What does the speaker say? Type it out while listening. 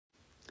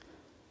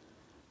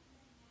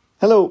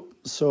Hello,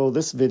 so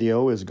this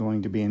video is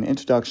going to be an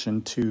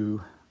introduction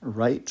to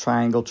right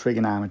triangle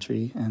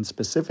trigonometry and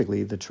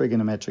specifically the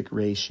trigonometric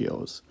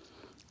ratios.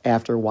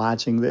 After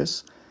watching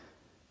this,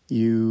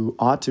 you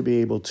ought to be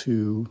able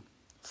to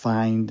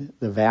find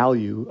the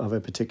value of a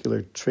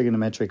particular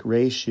trigonometric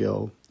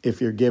ratio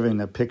if you're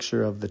given a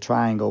picture of the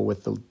triangle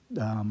with the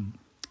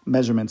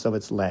measurements of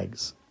its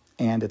legs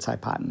and its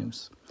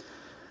hypotenuse.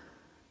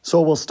 So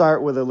we'll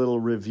start with a little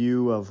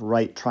review of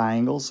right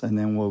triangles and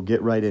then we'll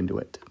get right into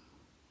it.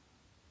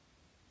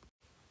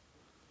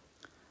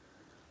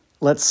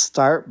 Let's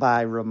start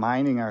by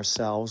reminding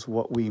ourselves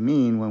what we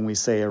mean when we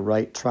say a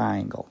right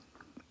triangle.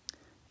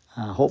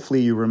 Hopefully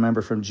you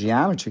remember from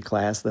geometry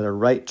class that a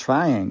right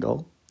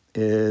triangle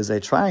is a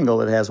triangle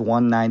that has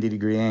one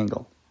 90-degree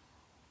angle.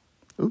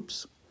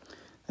 Oops,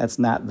 that's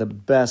not the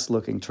best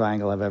looking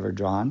triangle I've ever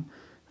drawn,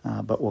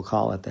 but we'll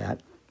call it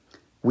that.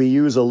 We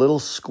use a little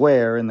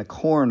square in the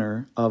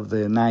corner of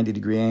the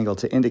 90-degree angle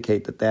to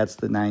indicate that that's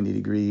the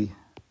 90-degree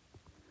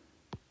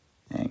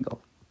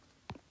angle.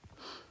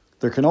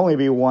 There can only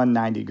be one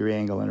 90-degree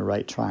angle in a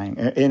right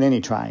triangle, in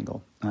any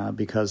triangle,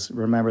 because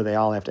remember they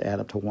all have to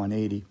add up to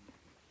 180.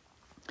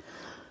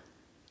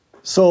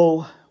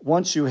 So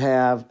once you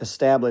have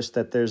established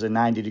that there's a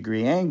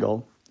 90-degree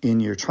angle in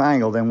your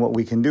triangle, then what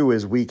we can do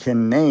is we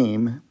can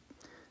name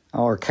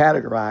or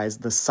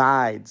categorize the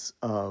sides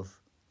of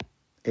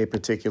a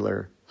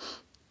particular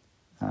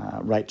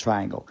right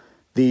triangle.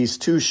 These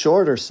two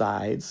shorter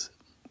sides,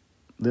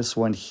 this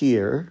one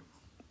here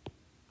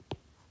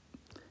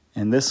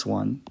and this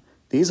one,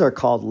 these are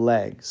called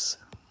legs.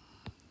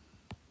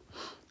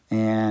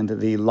 And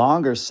the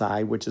longer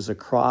side, which is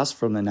across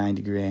from the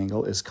 90-degree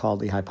angle, is called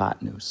the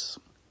hypotenuse.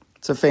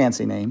 It's a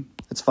fancy name.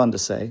 It's fun to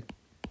say.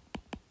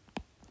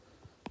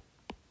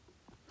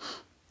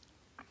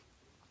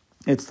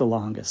 It's the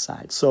longest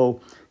side. So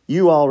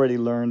you already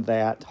learned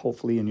that,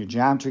 hopefully, in your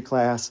geometry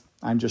class.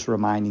 I'm just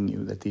reminding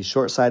you that these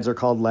short sides are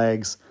called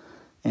legs,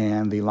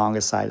 and the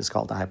longest side is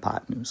called the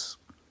hypotenuse.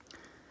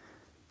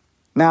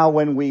 Now,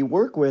 when we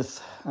work with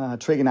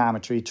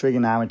trigonometry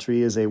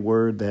is a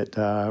word that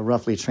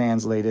roughly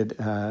translated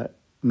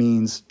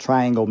means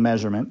triangle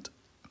measurement.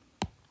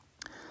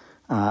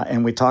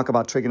 And we talk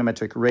about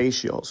trigonometric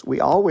ratios. We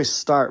always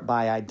start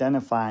by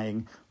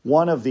identifying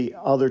one of the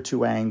other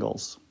two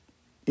angles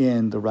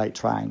in the right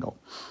triangle.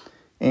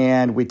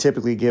 And we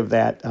typically give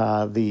that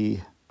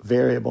the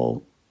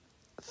variable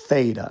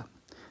theta.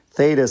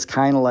 Theta is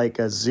kind of like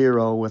a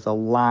zero with a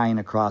line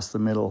across the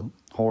middle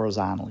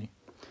horizontally.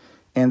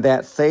 And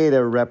that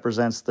theta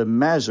represents the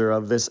measure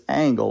of this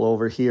angle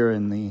over here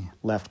in the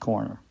left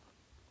corner.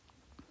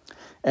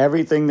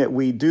 Everything that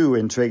we do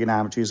in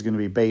trigonometry is going to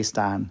be based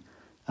on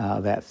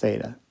that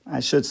theta. I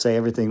should say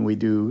everything we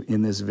do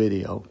in this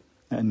video,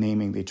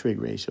 naming the trig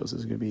ratios,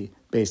 is going to be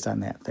based on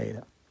that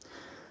theta.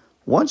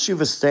 Once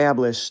you've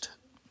established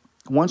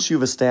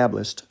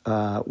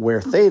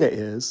where theta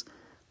is,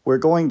 we're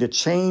going to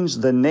change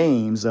the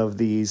names of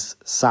these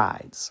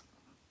sides.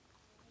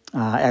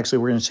 Actually,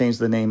 we're going to change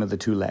the name of the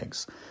two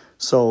legs.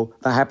 So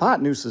the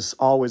hypotenuse is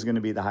always going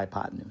to be the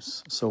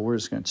hypotenuse. So we're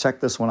just going to check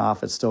this one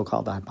off. It's still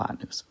called the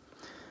hypotenuse.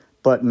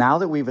 But now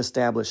that we've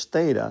established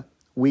theta,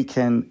 we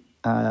can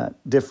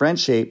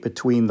differentiate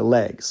between the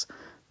legs.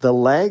 The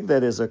leg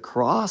that is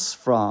across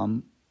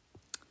from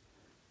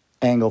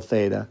angle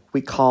theta,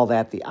 we call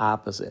that the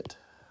opposite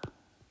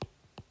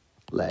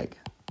leg.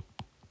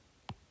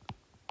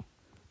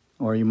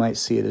 Or you might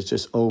see it as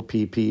just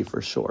OPP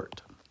for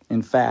short.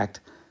 In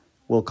fact,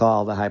 we'll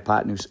call the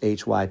hypotenuse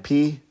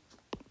HYP.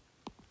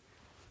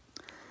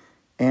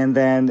 And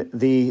then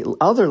the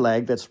other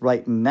leg that's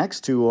right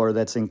next to or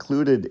that's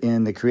included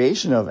in the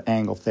creation of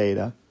angle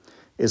theta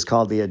is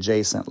called the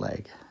adjacent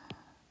leg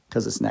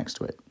because it's next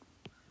to it.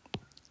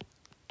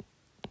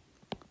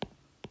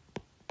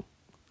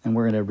 And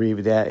we're going to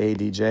abbreviate that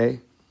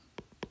ADJ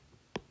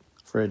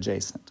for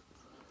adjacent.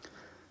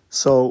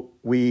 So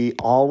we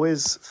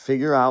always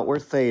figure out where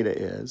theta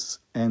is,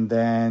 and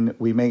then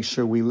we make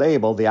sure we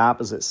label the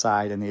opposite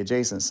side and the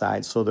adjacent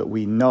side so that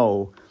we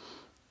know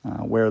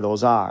where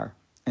those are.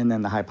 And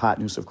then the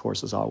hypotenuse, of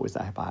course, is always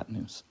the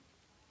hypotenuse.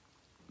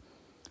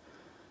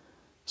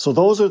 So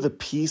those are the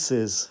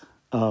pieces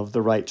of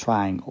the right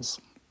triangles.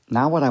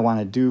 Now what I want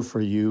to do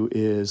for you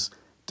is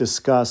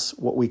discuss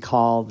what we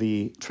call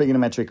the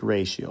trigonometric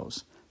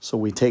ratios. So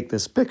we take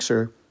this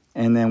picture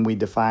and then we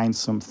define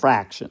some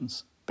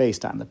fractions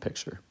based on the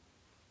picture.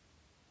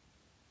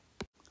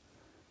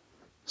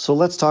 So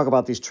let's talk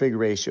about these trig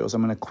ratios.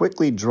 I'm going to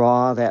quickly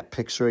draw that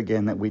picture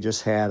again that we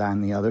just had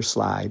on the other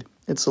slide.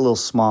 It's a little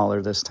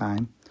smaller this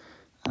time,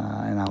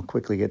 and I'll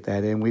quickly get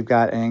that in. We've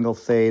got angle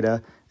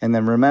theta, and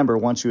then remember,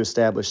 once you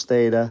establish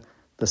theta,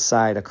 the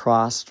side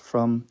across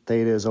from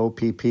theta is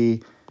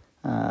OPP,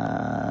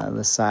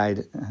 the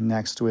side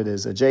next to it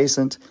is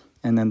adjacent,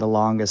 and then the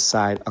longest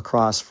side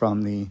across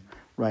from the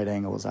right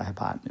angle is a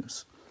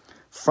hypotenuse.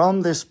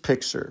 From this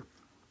picture,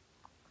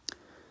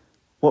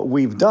 what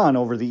we've done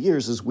over the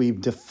years is we've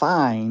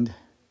defined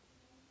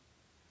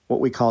what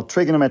we call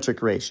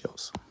trigonometric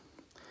ratios.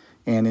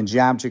 And in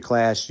geometry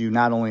class, you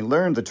not only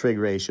learned the trig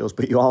ratios,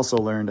 but you also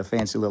learned a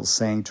fancy little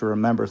saying to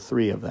remember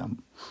 3 of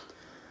them.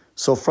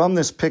 So from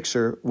this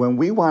picture, when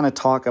we want to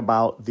talk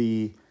about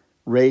the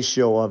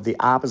ratio of the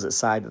opposite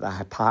side of the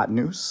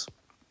hypotenuse,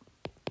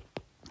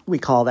 we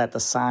call that the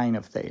sine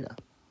of theta.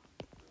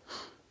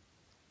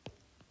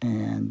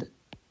 And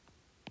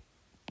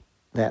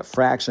that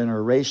fraction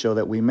or ratio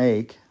that we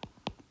make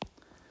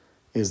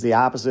is the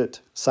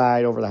opposite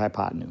side over the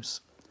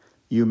hypotenuse.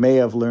 You may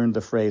have learned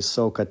the phrase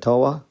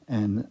SOHCAHTOA,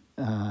 and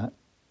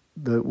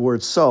the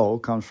word SO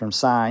comes from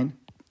sine,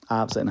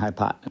 opposite, and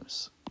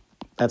hypotenuse.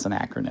 That's an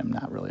acronym,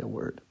 not really a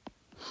word.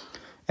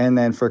 And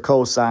then for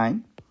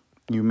cosine,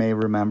 you may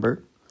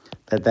remember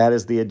that that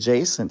is the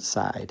adjacent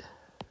side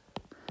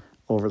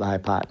over the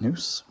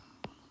hypotenuse.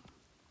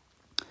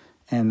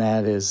 And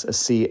that is a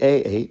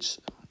CAH.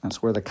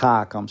 That's where the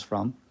CA comes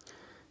from.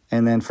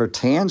 And then for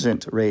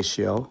tangent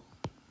ratio,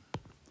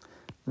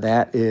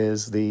 that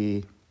is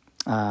the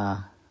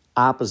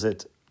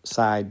opposite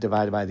side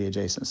divided by the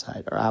adjacent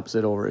side, or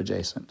opposite over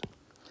adjacent.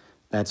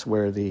 That's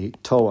where the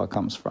TOA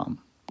comes from.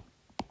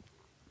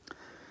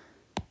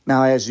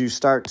 Now, as you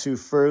start to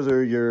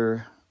further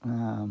your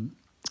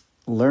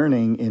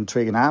learning in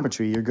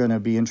trigonometry, you're going to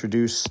be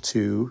introduced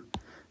to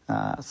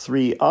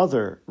 3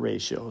 other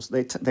ratios.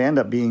 They end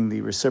up being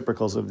the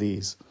reciprocals of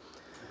these.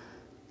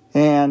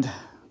 And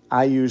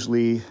I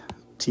usually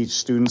teach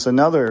students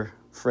another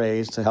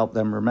phrase to help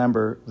them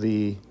remember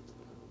the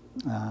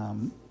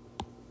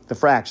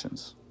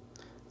fractions.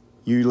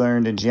 You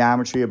learned in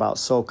geometry about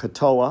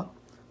SOHCAHTOA.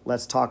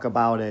 Let's talk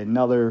about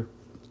another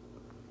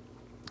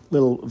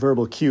little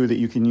verbal cue that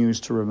you can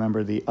use to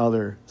remember the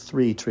other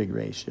 3 trig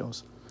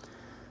ratios.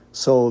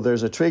 So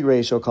there's a trig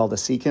ratio called the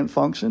secant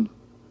function.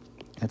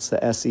 It's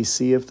the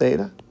SEC of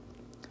theta.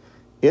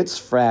 Its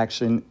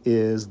fraction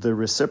is the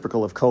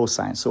reciprocal of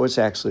cosine, so it's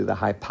actually the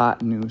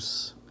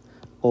hypotenuse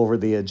over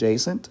the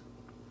adjacent.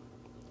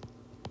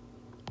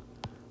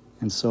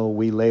 And so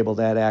we label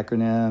that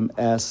acronym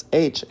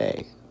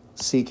SHA.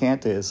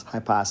 Secant is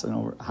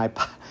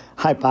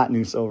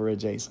hypotenuse over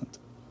adjacent.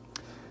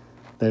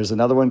 There's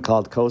another one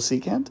called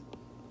cosecant,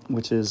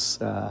 which is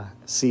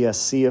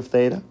CSC of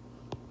theta.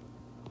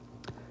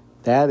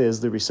 That is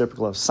the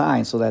reciprocal of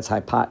sine, so that's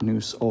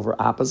hypotenuse over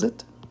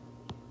opposite.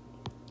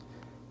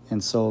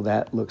 And so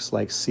that looks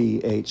like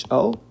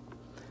CHO.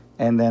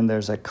 And then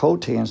there's a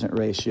cotangent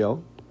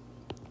ratio,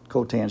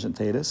 cotangent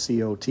theta,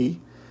 COT,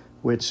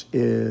 which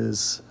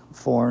is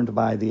formed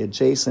by the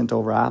adjacent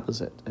over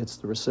opposite. It's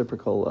the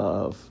reciprocal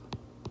of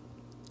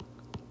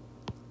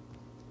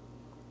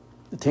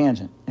the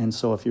tangent. And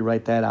so if you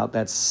write that out,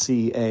 that's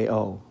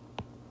CAO.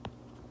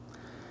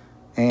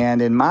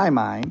 And in my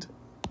mind,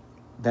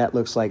 that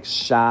looks like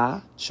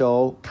SHA-CHO-CAO.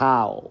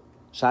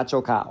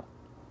 SHA-CHO-CAO.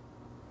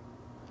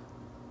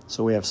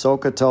 So we have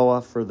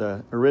SOHCAHTOA for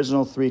the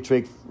original 3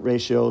 trig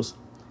ratios,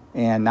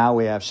 and now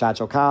we have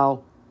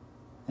SHA-CHO-CAO,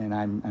 and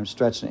I'm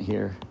stretching it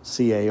here.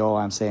 CAO,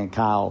 I'm saying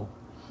CAO.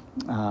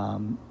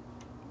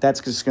 That's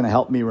just going to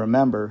help me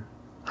remember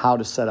how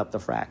to set up the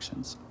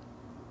fractions.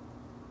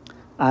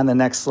 On the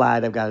next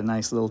slide, I've got a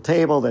nice little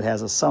table that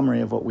has a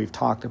summary of what we've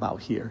talked about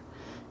here.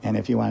 And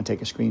if you want to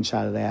take a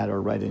screenshot of that or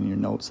write it in your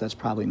notes, that's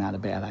probably not a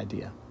bad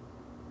idea.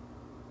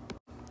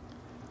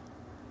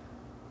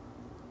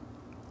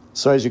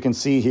 So as you can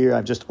see here,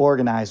 I've just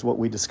organized what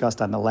we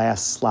discussed on the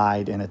last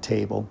slide in a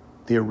table.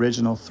 The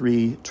original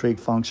 3 trig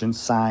functions,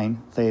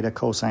 sine theta,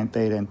 cosine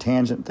theta, and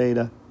tangent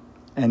theta.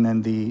 And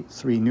then the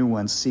 3 new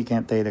ones,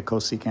 secant theta,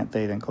 cosecant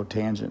theta, and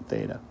cotangent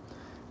theta.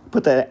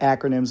 Put the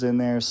acronyms in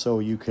there so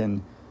you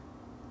can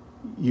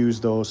use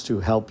those to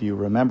help you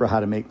remember how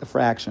to make the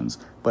fractions.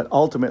 But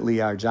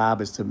ultimately, our job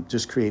is to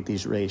just create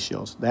these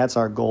ratios. That's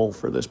our goal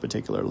for this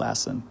particular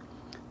lesson.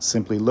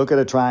 Simply look at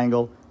a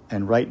triangle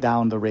and write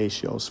down the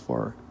ratios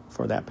for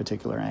that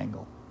particular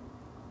angle.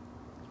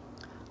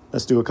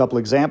 Let's do a couple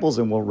examples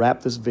and we'll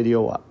wrap this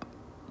video up.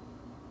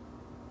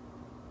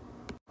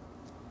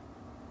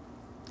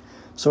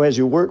 So as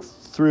you work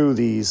through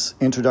these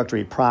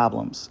introductory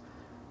problems,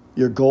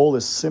 your goal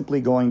is simply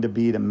going to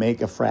be to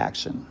make a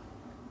fraction.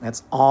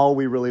 That's all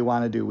we really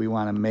want to do. We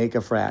want to make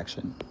a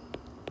fraction.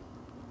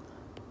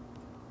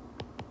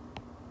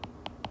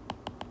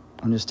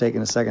 I'm just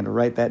taking a second to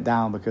write that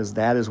down because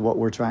that is what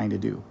we're trying to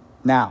do.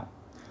 Now,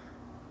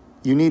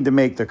 you need to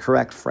make the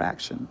correct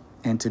fraction.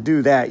 And to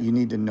do that, you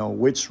need to know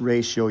which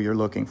ratio you're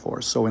looking for.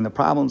 So in the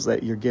problems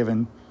that you're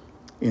given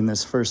in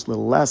this first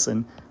little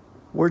lesson,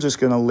 we're just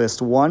going to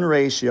list one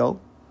ratio,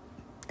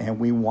 and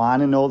we want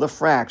to know the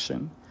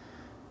fraction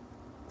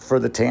for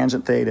the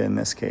tangent theta in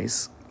this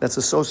case that's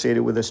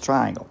associated with this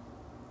triangle.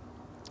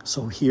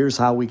 So here's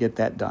how we get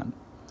that done.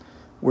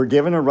 We're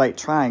given a right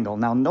triangle.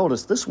 Now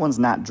notice this one's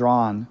not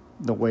drawn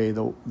the way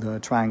the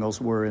triangles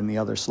were in the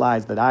other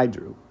slides that I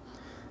drew.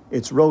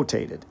 It's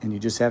rotated, and you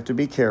just have to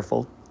be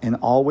careful and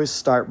always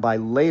start by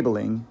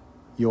labeling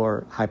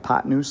your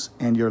hypotenuse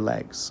and your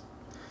legs.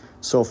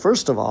 So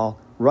first of all,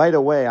 right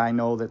away I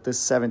know that this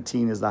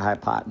 17 is the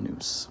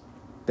hypotenuse.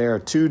 There are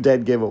 2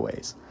 dead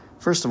giveaways.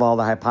 First of all,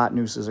 the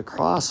hypotenuse is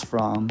across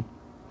from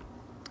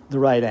the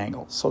right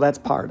angle. So that's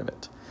part of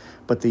it.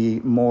 But the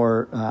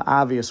more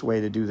obvious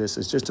way to do this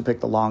is just to pick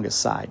the longest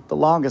side. The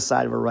longest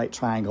side of a right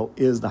triangle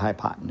is the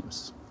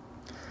hypotenuse.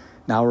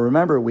 Now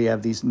remember, we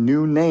have these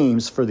new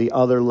names for the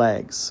other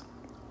legs.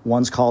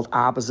 One's called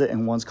opposite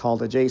and one's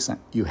called adjacent.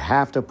 You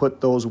have to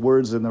put those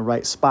words in the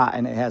right spot,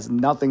 and it has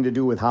nothing to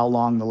do with how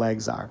long the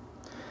legs are.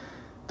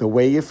 The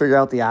way you figure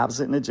out the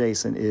opposite and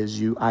adjacent is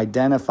you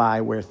identify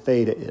where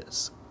theta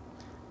is.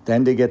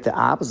 Then to get the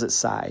opposite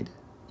side,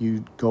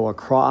 you go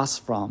across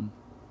from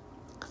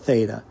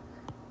theta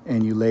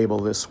and you label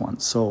this one.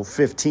 So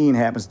 15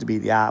 happens to be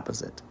the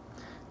opposite.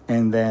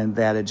 And then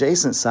that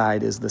adjacent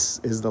side is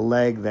the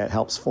leg that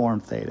helps form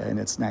theta, and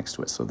it's next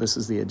to it. So this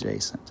is the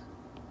adjacent.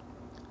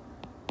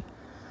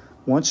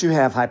 Once you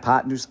have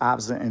hypotenuse,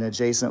 opposite, and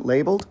adjacent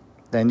labeled,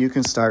 then you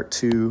can start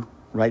to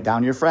write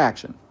down your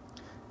fraction.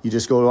 You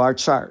just go to our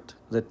chart.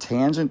 The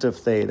tangent of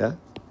theta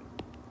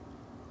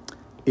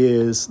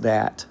is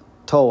that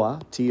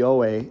TOA,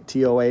 T-O-A.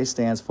 T-O-A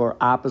stands for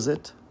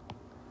opposite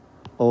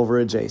over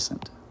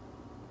adjacent.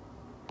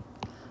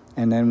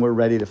 And then we're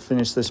ready to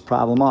finish this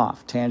problem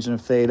off. Tangent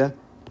of theta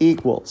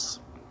equals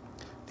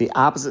the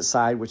opposite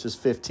side, which is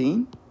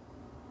 15,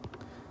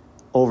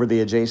 over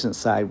the adjacent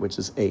side, which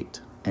is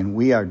 8. And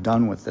we are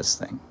done with this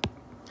thing.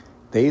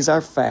 These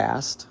are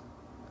fast.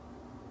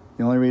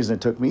 The only reason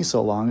it took me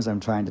so long is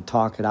I'm trying to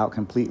talk it out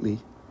completely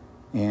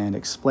and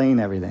explain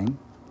everything,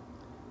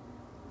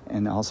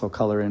 and also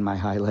color in my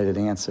highlighted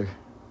answer.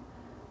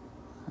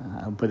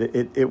 But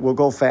it will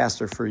go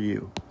faster for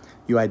you.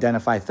 You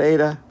identify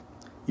theta.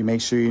 You make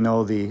sure you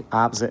know the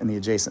opposite and the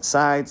adjacent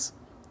sides,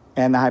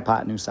 and the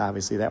hypotenuse,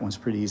 obviously. That one's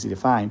pretty easy to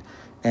find.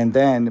 And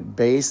then,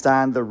 based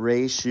on the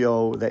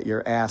ratio that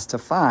you're asked to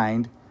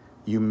find,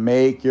 you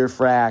make your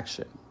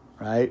fraction,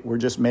 right? We're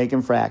just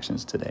making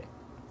fractions today.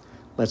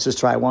 Let's just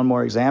try one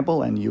more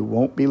example, and you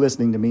won't be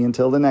listening to me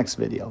until the next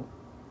video.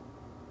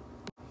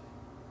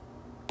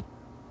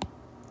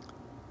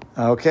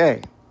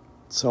 Okay,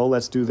 so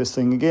let's do this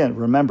thing again.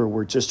 Remember,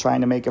 we're just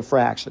trying to make a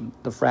fraction.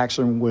 The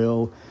fraction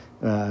will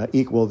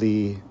equal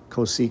the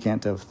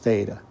cosecant of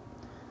theta.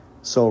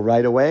 So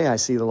right away, I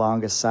see the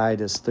longest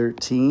side is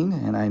 13,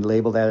 and I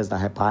label that as the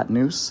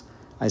hypotenuse.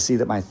 I see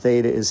that my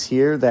theta is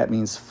here. That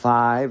means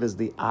 5 is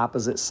the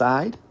opposite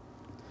side,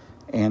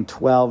 and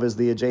 12 is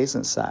the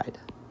adjacent side.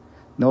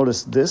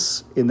 Notice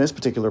this, in this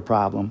particular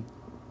problem,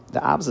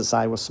 the opposite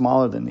side was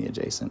smaller than the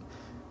adjacent.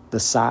 The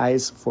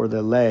size for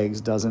the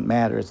legs doesn't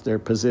matter. It's their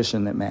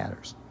position that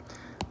matters.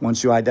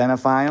 Once you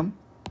identify them,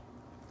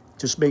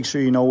 just make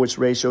sure you know which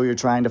ratio you're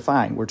trying to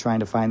find. We're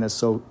trying to find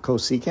this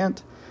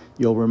cosecant.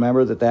 You'll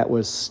remember that that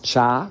was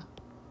cha,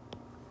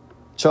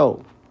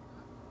 cho.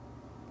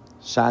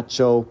 Sha,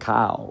 cho,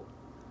 cow.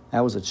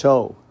 That was a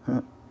cho.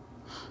 I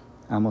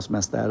almost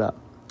messed that up.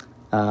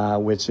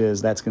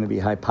 That's going to be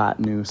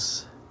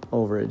hypotenuse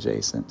over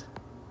adjacent.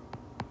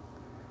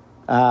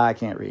 I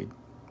can't read.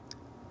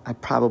 I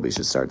probably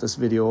should start this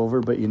video over,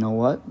 but you know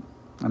what?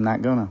 I'm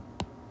not gonna.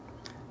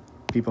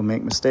 People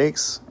make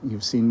mistakes.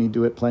 You've seen me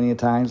do it plenty of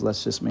times.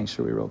 Let's just make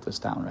sure we wrote this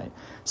down right.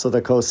 So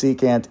the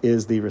cosecant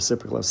is the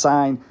reciprocal of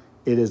sine.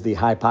 It is the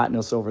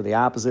hypotenuse over the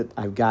opposite.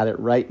 I've got it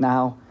right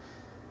now.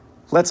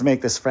 Let's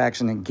make this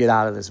fraction and get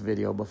out of this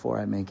video before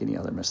I make any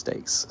other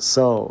mistakes.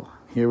 So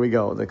here we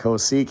go. The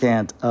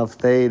cosecant of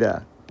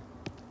theta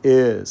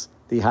is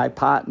the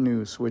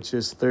hypotenuse, which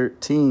is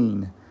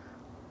 13,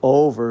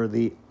 over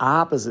the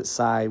opposite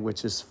side,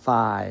 which is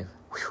 5.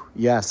 Whew,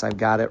 yes, I've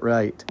got it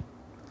right.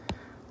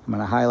 I'm going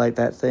to highlight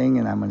that thing,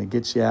 and I'm going to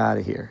get you out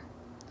of here.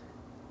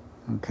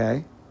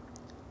 Okay?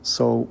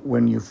 So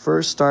when you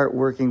first start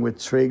working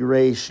with trig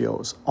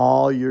ratios,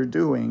 all you're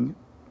doing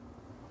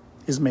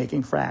is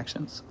making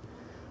fractions.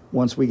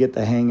 Once we get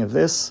the hang of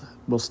this,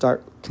 we'll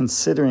start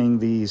considering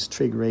these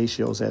trig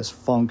ratios as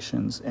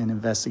functions and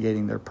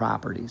investigating their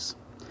properties.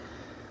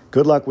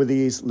 Good luck with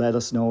these. Let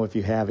us know if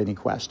you have any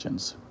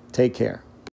questions. Take care.